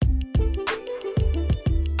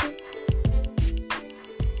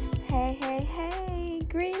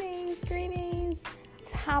Greetings.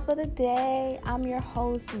 Top of the day. I'm your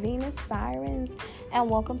host, Venus Sirens, and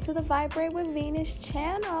welcome to the Vibrate with Venus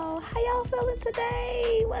channel. How y'all feeling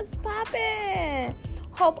today? What's poppin'?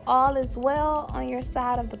 Hope all is well on your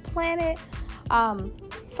side of the planet.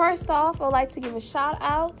 First off, I'd like to give a shout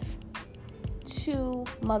out to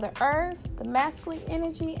Mother Earth, the masculine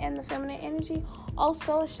energy and the feminine energy.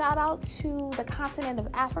 Also, a shout out to the continent of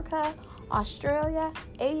Africa, Australia,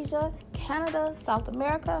 Asia, Canada, South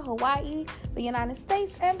America, Hawaii, the United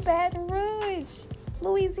States, and Baton Rouge,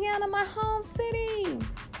 Louisiana, my home city.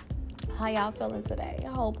 How y'all feeling today? I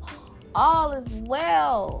hope all is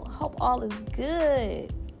well. Hope all is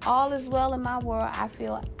good. All is well in my world. I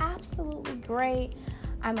feel absolutely great.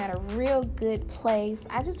 I'm at a real good place.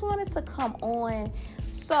 I just wanted to come on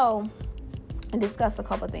and discuss a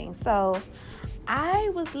couple things. So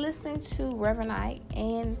I was listening to Reverend Knight,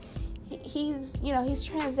 and he's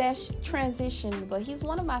transitioned, but he's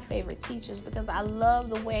one of my favorite teachers because I love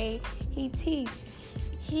the way he teaches.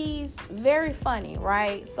 He's very funny,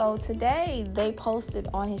 right? So today they posted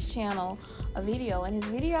on his channel a video, and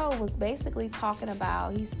his video was basically talking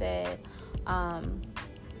about, he said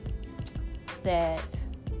that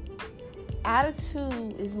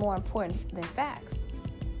attitude is more important than facts.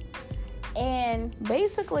 And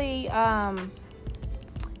basically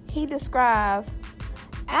he described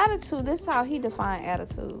attitude. This is how he defined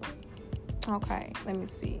attitude. Okay, let me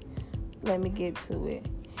see. Let me get to it.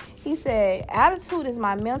 He said, attitude is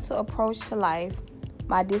my mental approach to life,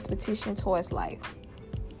 my disposition towards life.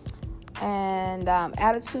 And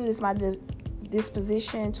attitude is my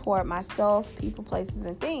disposition toward myself, people, places,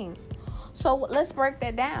 and things. So let's break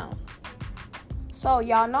that down. So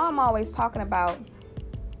y'all know I'm always talking about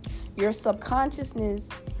your subconsciousness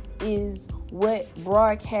is what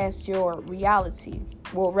broadcasts your reality.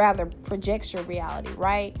 Well, rather projects your reality,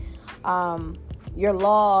 right? Your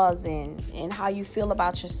laws and how you feel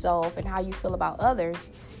about yourself and how you feel about others,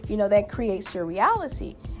 that creates your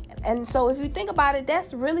reality. And so if you think about it,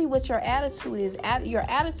 that's really what your attitude is. Your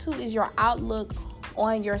attitude is your outlook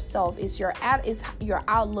on yourself. It's your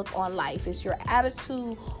outlook on life. It's your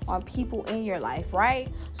attitude on people in your life, right?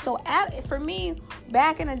 So for me,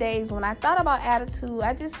 back in the days when I thought about attitude,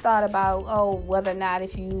 I just thought about, whether or not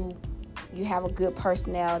if you have a good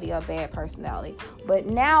personality or a bad personality. But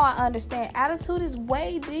now I understand attitude is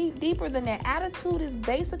way deeper than that. Attitude is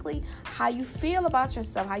basically how you feel about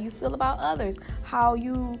yourself, how you feel about others, how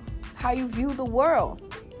you view the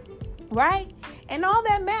world, right? And all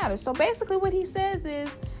that matters. So basically what he says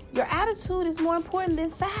is your attitude is more important than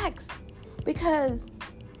facts, because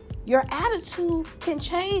your attitude can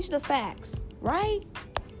change the facts, right?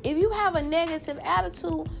 If you have a negative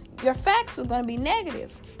attitude, your facts are going to be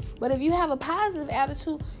negative. But if you have a positive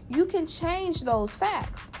attitude, you can change those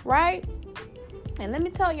facts, right? And let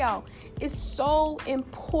me tell y'all, it's so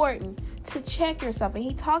important to check yourself. And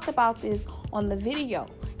he talked about this on the video.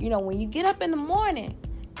 When you get up in the morning,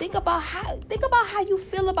 think about how you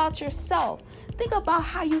feel about yourself. Think about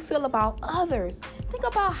how you feel about others. Think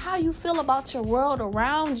about how you feel about your world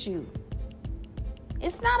around you.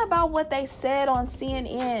 It's not about what they said on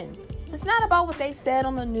CNN. It's not about what they said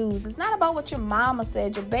on the news. It's not about what your mama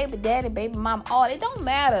said, your baby daddy, baby mama. It don't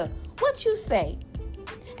matter what you say.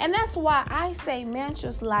 And that's why I say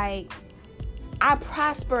mantras like, I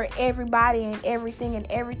prosper everybody and everything and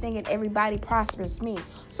everybody prospers me.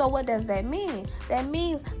 So what does that mean? That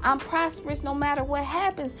means I'm prosperous no matter what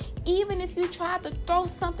happens. Even if you try to throw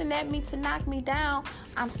something at me to knock me down,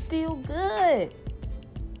 I'm still good.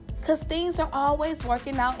 Because things are always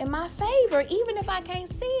working out in my favor, even if I can't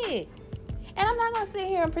see it. And I'm not going to sit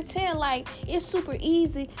here and pretend like it's super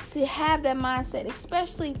easy to have that mindset,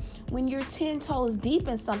 especially when you're 10 toes deep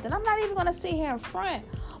in something. I'm not even going to sit here in front.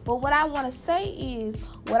 But what I want to say is,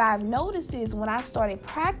 what I've noticed is when I started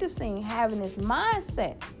practicing having this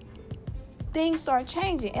mindset, things start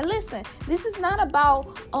changing. And listen, this is not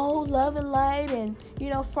about, love and light and,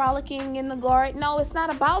 frolicking in the garden. No, it's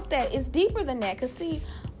not about that. It's deeper than that. Because, see,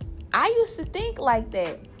 I used to think like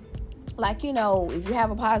that. Like, if you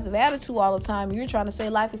have a positive attitude all the time, you're trying to say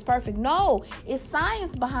life is perfect. No, it's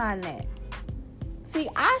science behind that. See,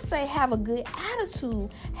 I say have a good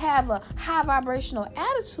attitude, have a high vibrational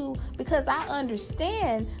attitude, because I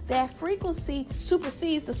understand that frequency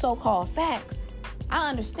supersedes the so-called facts. I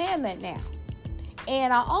understand that now.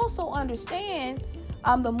 And I also understand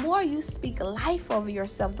the more you speak life over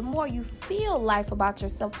yourself, the more you feel life about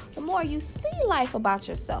yourself, the more you see life about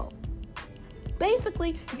yourself.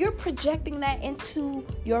 Basically, you're projecting that into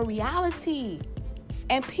your reality.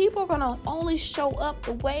 And people are going to only show up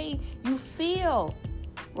the way you feel,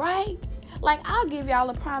 right? Like, I'll give y'all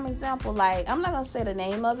a prime example. Like, I'm not going to say the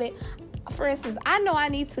name of it. For instance, I know I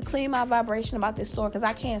need to clean my vibration about this store because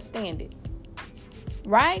I can't stand it.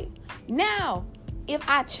 Right? Now, if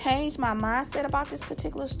I change my mindset about this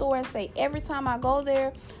particular store and say every time I go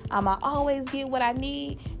there, I'ma always get what I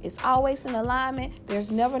need. It's always in alignment.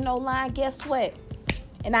 There's never no line. Guess what?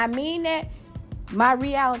 And I mean that. My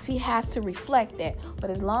reality has to reflect that. But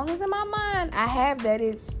as long as in my mind I have that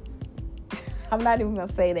I'm not even going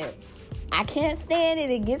to say that. I can't stand it.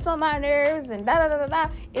 It gets on my nerves and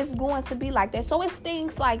da-da-da-da-da. It's going to be like that. So it's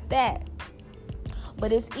things like that.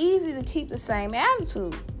 But it's easy to keep the same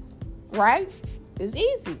attitude, right? It's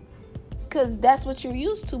easy because that's what you're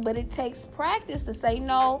used to. But it takes practice to say,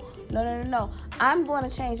 no. I'm going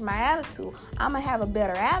to change my attitude. I'm going to have a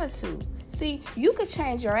better attitude. See, you could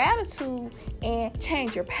change your attitude and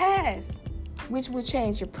change your past, which will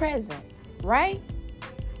change your present, right?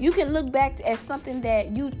 You can look back at something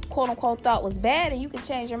that you, quote unquote, thought was bad, and you can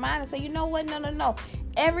change your mind and say, you know what? No.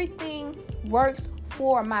 Everything works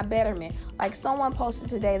for my betterment. Like someone posted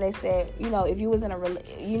today, they said, if you was in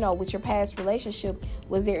with your past relationship,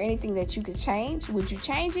 was there anything that you could change? Would you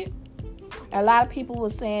change it? A lot of people were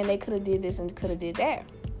saying they could have did this and could have did that.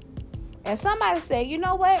 And somebody said, you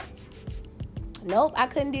know what? Nope, I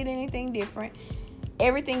couldn't did anything different.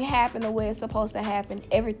 Everything happened the way it's supposed to happen.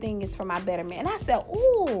 Everything is for my betterment. And I said,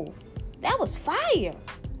 ooh, that was fire.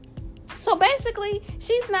 So basically,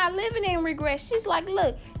 she's not living in regret. She's like,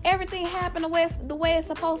 look, everything happened the way it's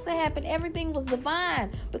supposed to happen. Everything was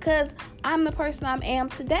divine because I'm the person I am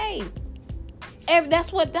today.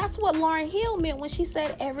 That's what Lauryn Hill meant when she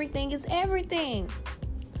said everything is everything.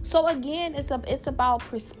 So again, it's about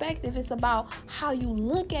perspective. It's about how you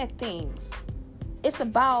look at things. It's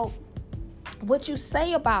about what you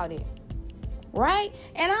say about it, right?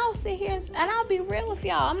 And I'll sit here and I'll be real with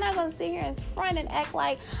y'all. I'm not going to sit here in front and act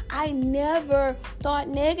like I never thought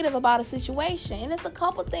negative about a situation. And it's a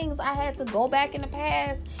couple things I had to go back in the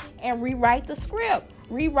past and rewrite the script,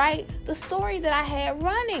 rewrite the story that I had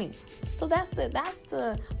running. So that's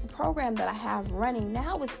the program that I have running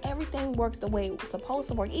now. Is everything works the way it's supposed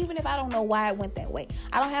to work, even if I don't know why it went that way.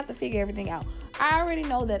 I don't have to figure everything out. I already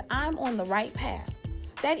know that I'm on the right path.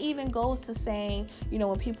 That even goes to saying,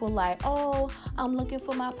 when people like, oh, I'm looking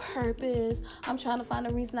for my purpose. I'm trying to find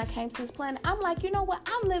a reason I came to this planet. I'm like, you know what?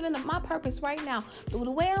 I'm living my purpose right now. The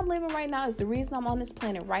way I'm living right now is the reason I'm on this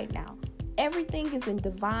planet right now. Everything is in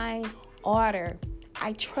divine order.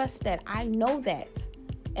 I trust that. I know that.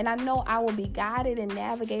 And I know I will be guided and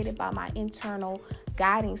navigated by my internal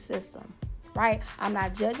guiding system, right? I'm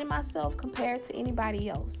not judging myself compared to anybody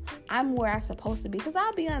else. I'm where I'm supposed to be. Because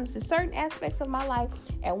I'll be honest, in certain aspects of my life,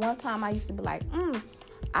 at one time I used to be like,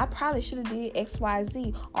 I probably should have did X, Y,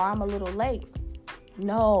 Z, or I'm a little late.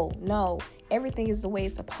 No. Everything is the way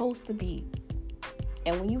it's supposed to be.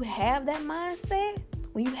 And when you have that mindset,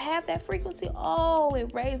 when you have that frequency,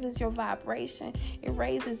 it raises your vibration. It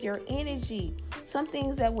raises your energy. Some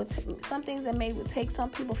things that would take some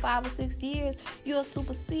people 5 or 6 years, you'll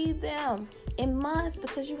supersede them in months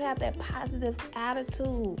because you have that positive attitude.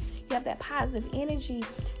 You have that positive energy,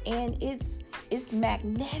 and it's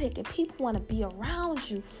magnetic, and people want to be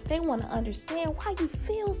around you. They want to understand why you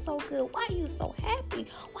feel so good, why you so happy,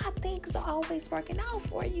 why things are always working out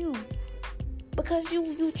for you. Because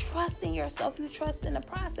you trust in yourself, you trust in the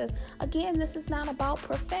process. Again, this is not about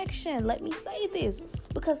perfection. Let me say this,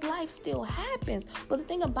 because life still happens. But the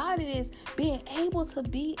thing about it is being able to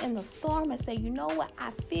be in the storm and say, you know what,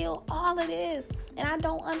 I feel all it is, and I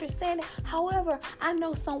don't understand it. However, I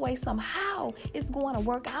know some way, somehow, it's going to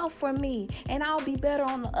work out for me, and I'll be better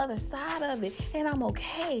on the other side of it, and I'm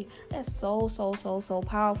okay. That's so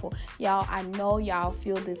powerful. Y'all, I know y'all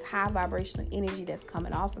feel this high vibrational energy that's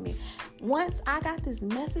coming off of me. Once I got this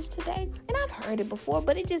message today, and I've heard it before,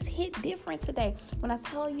 but it just hit different today. When I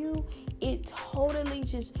tell you, it totally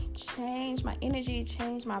just changed my energy,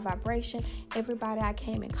 changed my vibration. Everybody I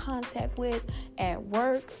came in contact with at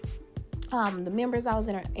work, the members I was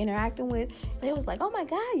interacting with, they was like, oh my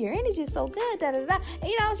God, your energy is so good, da da da.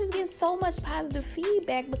 And I was just getting so much positive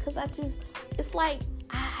feedback because it's like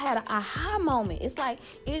I had an aha moment. It's like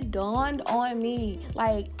it dawned on me,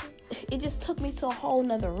 like it just took me to a whole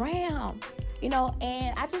nother realm,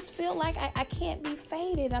 and I just feel like I can't be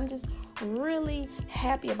faded. I'm just really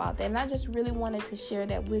happy about that. And I just really wanted to share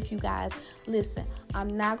that with you guys. Listen,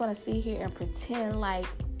 I'm not going to sit here and pretend like,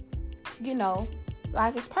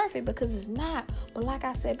 life is perfect, because it's not. But like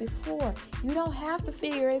I said before, you don't have to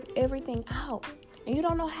figure everything out. And you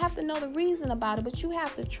don't have to know the reason about it, but you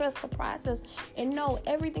have to trust the process and know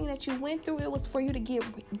everything that you went through, it was for you to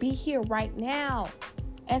be here right now.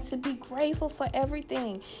 and to be grateful for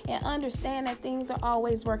everything and understand that things are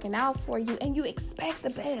always working out for you and you expect the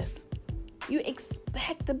best. You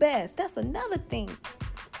expect the best. That's another thing.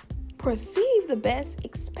 Perceive the best,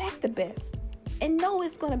 expect the best, and know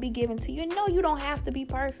it's going to be given to you. And know you don't have to be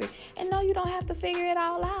perfect, and know you don't have to figure it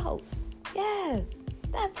all out. Yes,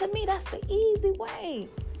 to me, that's the easy way.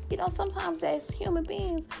 Sometimes as human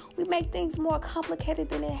beings, we make things more complicated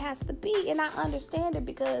than it has to be. And I understand it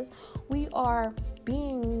because we are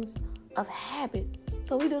beings of habit.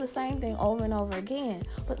 So we do the same thing over and over again.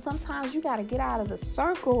 But sometimes you got to get out of the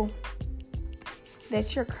circle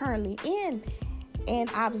that you're currently in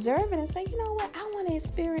and observe it and say, you know what? I want to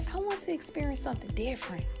experience something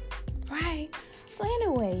different. Right? So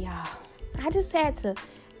anyway, y'all, I just had to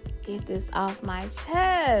get this off my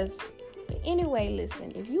chest. Anyway, listen,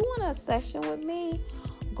 if you want a session with me,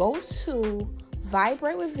 go to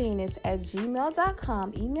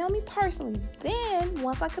vibratewithvenus@gmail.com. Email me personally. Then,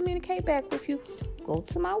 once I communicate back with you, go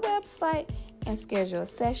to my website and schedule a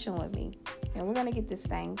session with me. And we're going to get this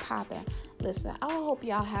thing popping. Listen, I hope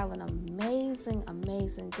y'all have an amazing,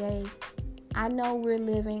 amazing day. I know we're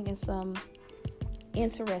living in some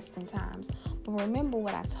interesting times, but remember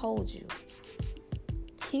what I told you.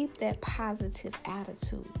 Keep that positive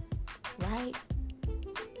attitude. Right?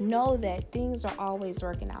 Know that things are always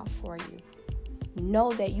working out for you.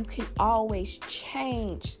 Know that you can always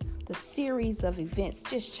change the series of events.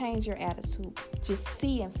 Just change your attitude. Just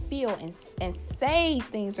see and feel and say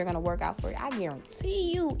things are going to work out for you. I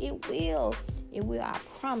guarantee you it will. It will. I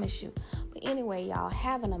promise you. But anyway, y'all,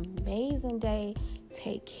 have an amazing day.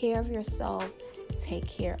 Take care of yourself. Take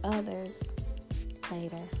care of others.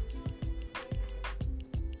 Later.